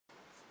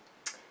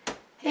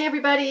Hey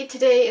everybody,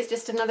 today is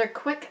just another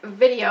quick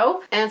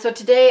video, and so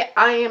today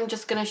I am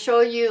just going to show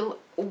you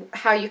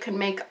how you can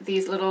make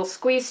these little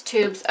squeeze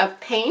tubes of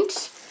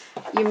paint.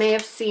 You may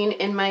have seen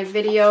in my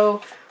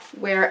video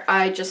where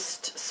I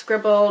just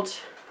scribbled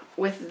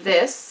with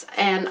this,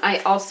 and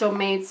I also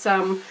made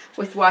some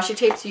with washi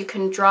tape, so you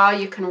can draw,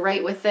 you can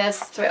write with this.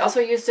 So I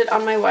also used it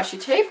on my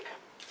washi tape.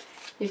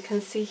 You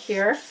can see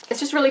here. It's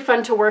just really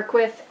fun to work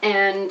with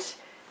and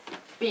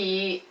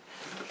be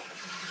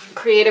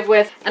creative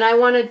with, and I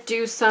want to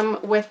do some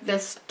with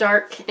this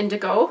dark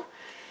indigo.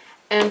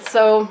 And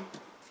so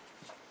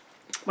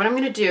what I'm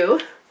going to do,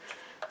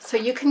 so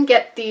you can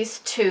get these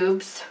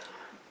tubes,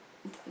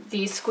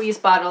 these squeeze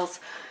bottles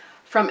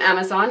from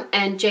Amazon,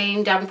 and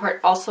Jane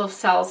Davenport also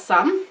sells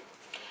some,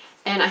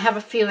 and I have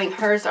a feeling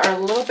hers are a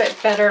little bit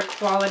better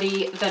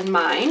quality than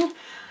mine.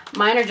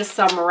 Mine are just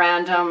some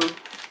random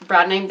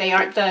brand name. They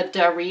aren't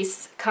the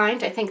Reese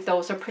kind. I think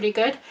those are pretty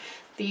good.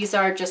 These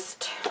are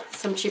just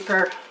some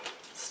cheaper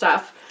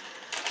stuff,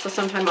 so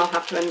sometime I'll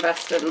have to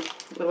invest in a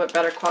little bit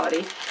better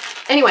quality.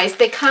 Anyways,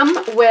 they come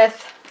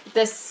with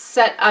this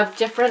set of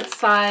different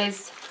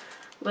size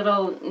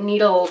little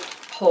needle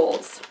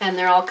holes, and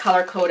they're all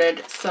color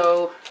coded,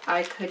 so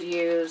I could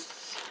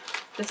use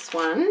this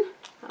one.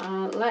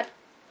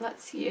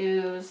 Let's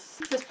use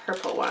this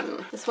purple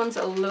one. This one's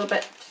a little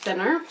bit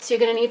thinner. So you're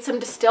going to need some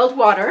distilled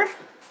water,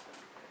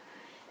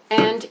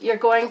 and you're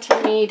going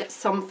to need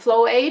some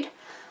Flow Aid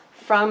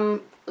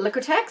from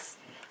Liquitex.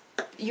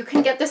 You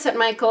can get this at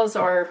Michael's,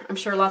 or I'm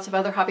sure lots of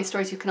other hobby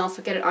stores. You can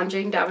also get it on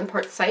Jane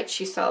Davenport's site.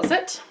 She sells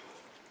it.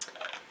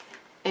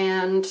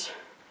 And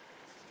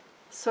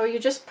so you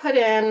just put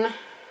in,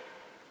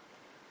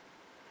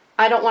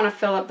 I don't want to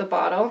fill up the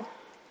bottle,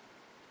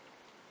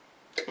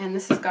 and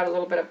this has got a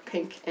little bit of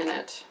pink in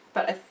it,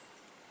 but I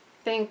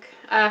think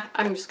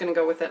I'm just going to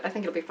go with it. I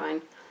think it'll be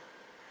fine.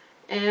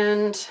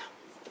 And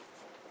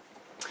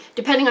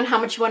depending on how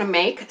much you want to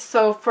make,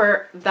 so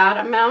for that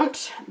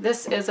amount,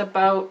 this is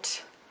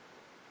about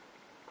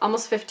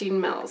almost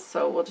 15 mils,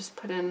 so we'll just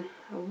put in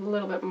a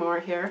little bit more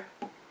here.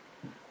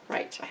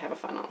 Right, I have a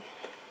funnel.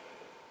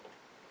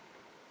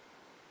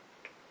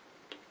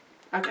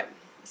 Okay,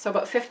 so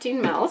about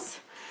 15 mils,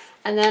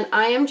 and then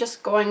I am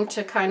just going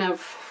to kind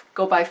of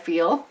go by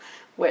feel,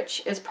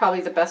 which is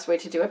probably the best way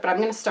to do it, but I'm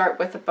going to start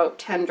with about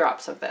 10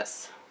 drops of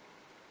this.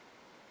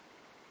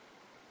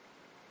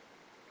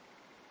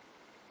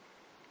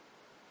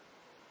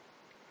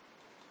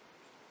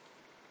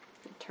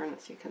 Turn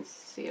it so you can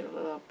see it a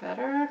little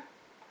better.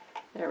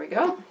 There we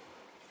go.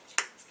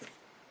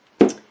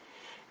 And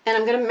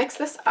I'm going to mix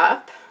this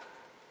up.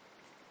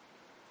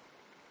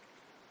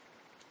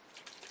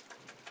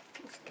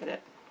 Let's get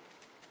it.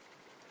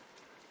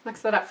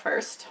 Mix that up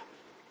first.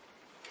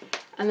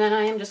 And then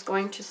I am just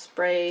going to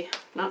spray,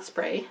 not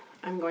spray,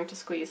 I'm going to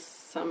squeeze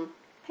some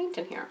paint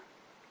in here.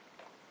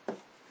 And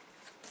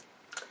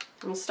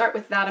we'll start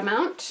with that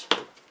amount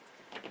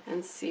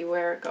and see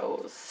where it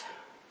goes.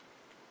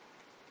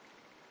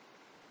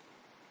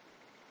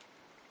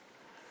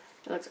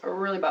 It looks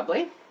really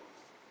bubbly.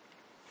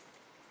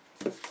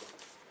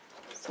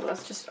 So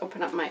let's just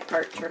open up my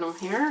art journal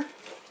here.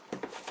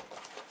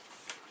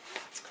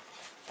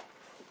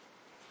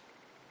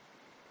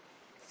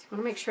 So I want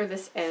to make sure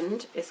this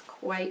end is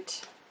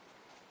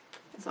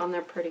on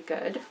there pretty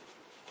good.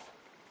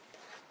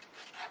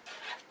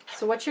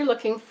 So what you're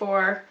looking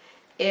for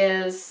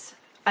is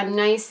a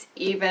nice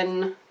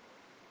even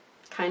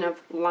kind of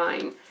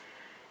line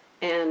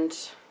and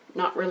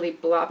not really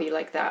blobby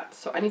like that.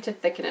 So I need to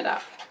thicken it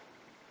up.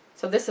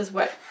 So this is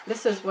what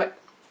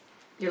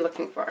you're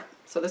looking for.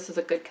 So this is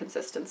a good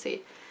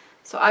consistency.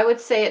 So I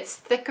would say it's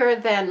thicker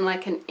than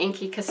like an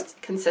inky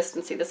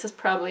consistency. This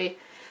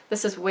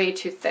is way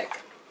too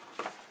thick.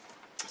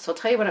 So I'll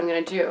tell you what I'm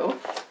going to do.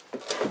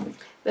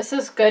 This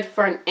is good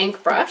for an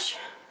ink brush,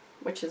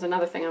 which is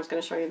another thing I was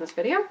going to show you in this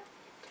video.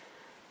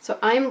 So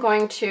I'm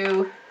going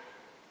to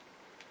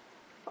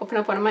open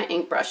up one of my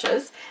ink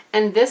brushes,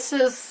 and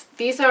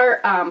these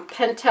are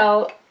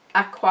Pentel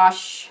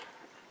Aquash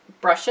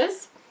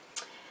brushes.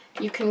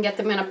 You can get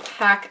them in a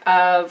pack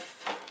of,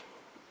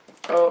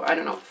 I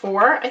don't know,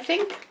 4, I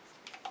think,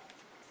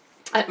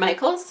 at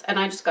Michael's, and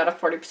I just got a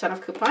 40% off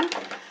coupon.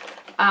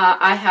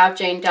 I have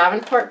Jane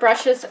Davenport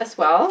brushes as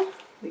well.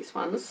 These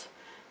ones,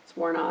 it's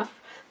worn off.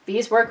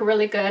 These work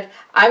really good.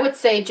 I would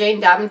say Jane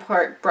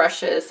Davenport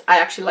brushes I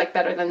actually like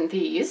better than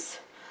these.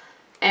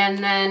 And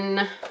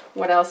then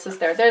what else is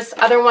there? There's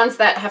other ones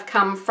that have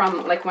come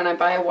from, like when I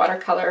buy a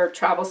watercolor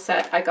travel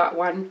set, I got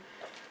one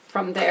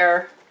from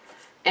there.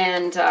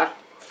 And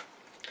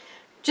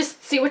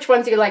just see which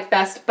ones you like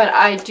best. But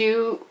I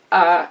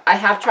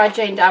have tried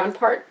Jane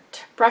Davenport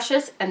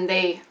brushes, and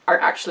they are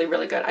actually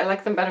really good. I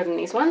like them better than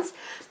these ones.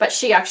 But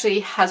she actually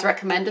has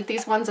recommended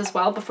these ones as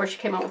well before she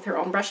came out with her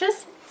own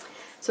brushes.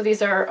 So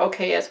these are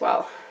okay as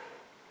well.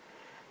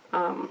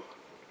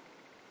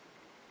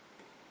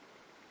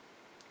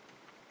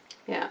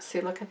 Yeah,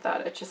 see, look at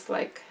that. It's just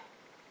like...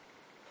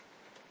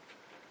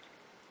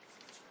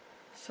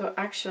 So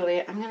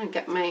actually, I'm going to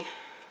get my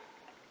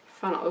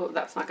funnel. Oh,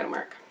 that's not going to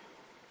work.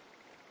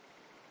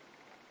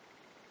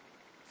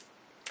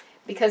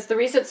 because the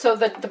reason, so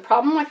the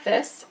problem with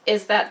this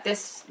is that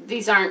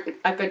these aren't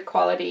a good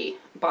quality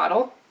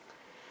bottle.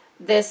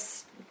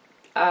 This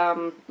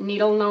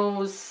needle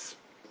nose,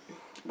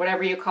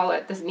 whatever you call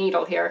it, this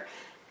needle here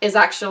is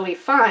actually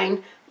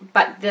fine,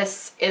 but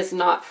this is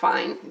not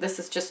fine. This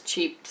is just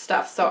cheap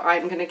stuff, so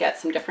I'm gonna get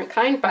some different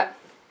kind, but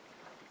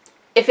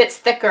if it's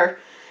thicker,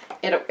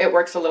 it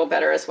works a little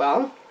better as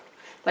well.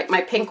 Like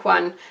my pink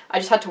one, I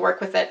just had to work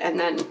with it and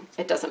then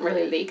it doesn't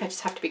really leak. I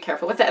just have to be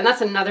careful with it. And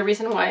that's another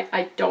reason why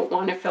I don't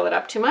want to fill it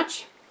up too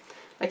much.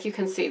 Like you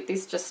can see,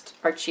 these just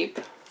are cheap.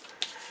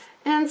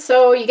 And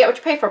so you get what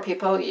you pay for,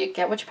 people. You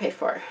get what you pay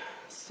for.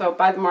 So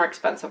buy the more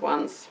expensive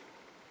ones.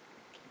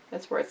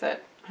 It's worth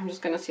it. I'm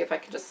just going to see if I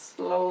can just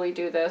slowly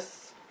do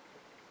this.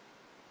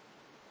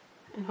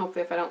 And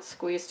hopefully if I don't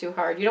squeeze too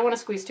hard. You don't want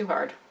to squeeze too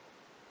hard.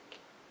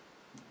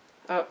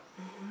 Oh,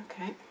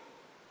 okay.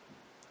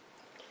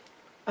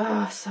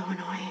 Oh, so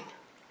annoying.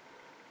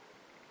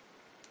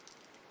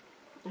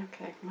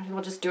 Okay, might as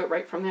well just do it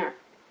right from there.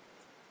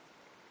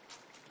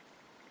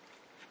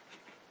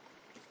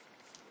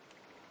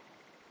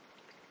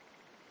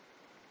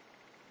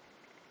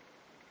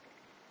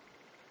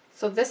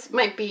 So this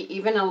might be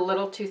even a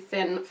little too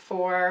thin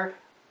for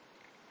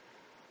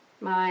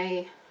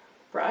my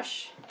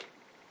brush.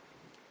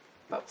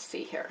 But we'll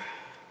see here.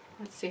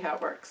 Let's see how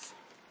it works.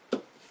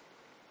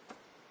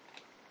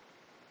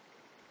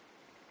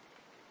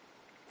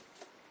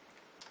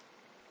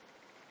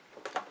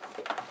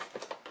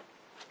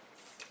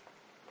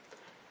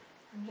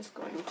 I'm just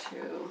going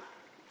to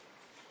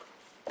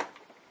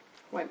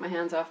wipe my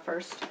hands off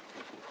first.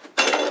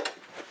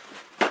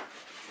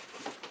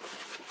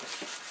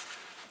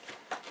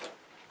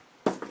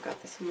 I've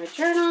got this in my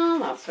journal,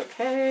 that's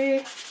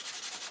okay.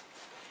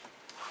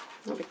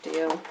 No big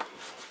deal.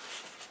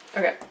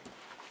 Okay,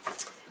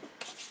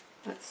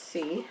 let's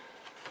see.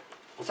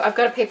 So I've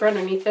got a paper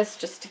underneath this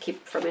just to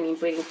keep from any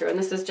bleeding through. And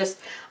this is just,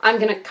 I'm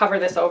going to cover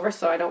this over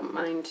so I don't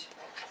mind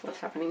what's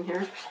happening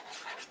here.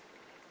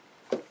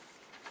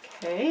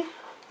 Okay,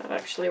 that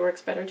actually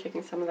works better,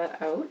 taking some of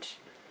that out.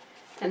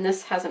 And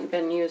this hasn't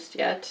been used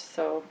yet,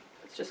 so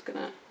it's just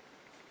gonna,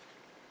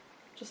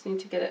 just need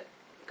to get it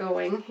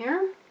going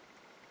here.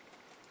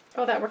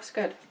 Oh, that works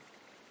good.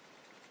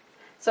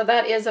 So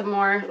that is a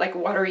more like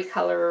watercolory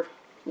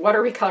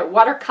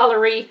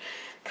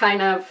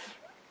kind of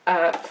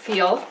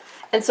feel.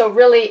 And so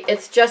really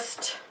it's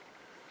just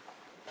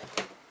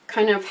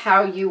kind of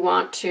how you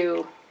want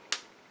to,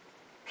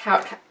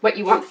 what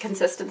you want the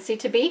consistency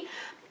to be.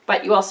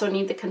 But you also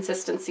need the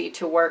consistency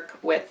to work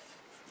with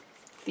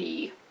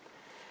the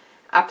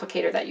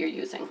applicator that you're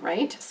using,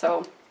 right?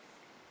 So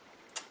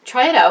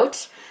try it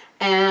out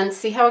and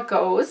see how it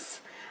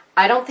goes.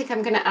 I don't think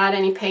I'm going to add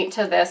any paint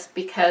to this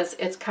because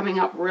it's coming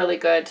up really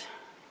good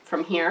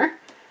from here.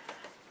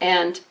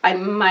 And I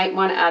might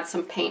want to add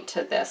some paint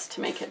to this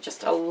to make it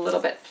just a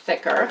little bit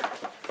thicker.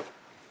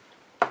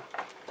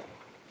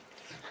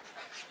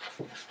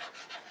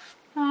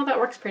 Oh, that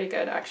works pretty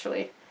good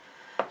actually.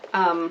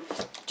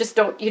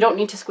 You don't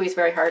need to squeeze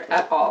very hard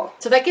at all.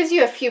 So that gives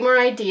you a few more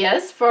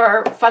ideas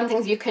for fun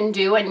things you can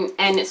do,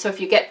 and so if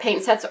you get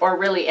paint sets or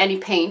really any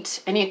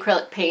paint, any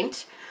acrylic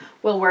paint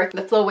will work.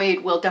 The Flow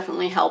Aid will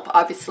definitely help,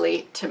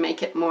 obviously, to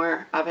make it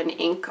more of an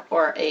ink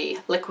or a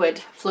liquid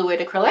fluid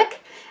acrylic,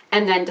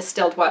 and then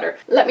distilled water.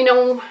 Let me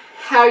know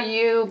how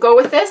you go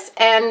with this,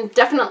 and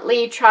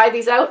definitely try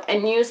these out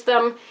and use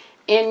them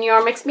in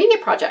your mixed media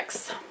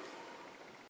projects.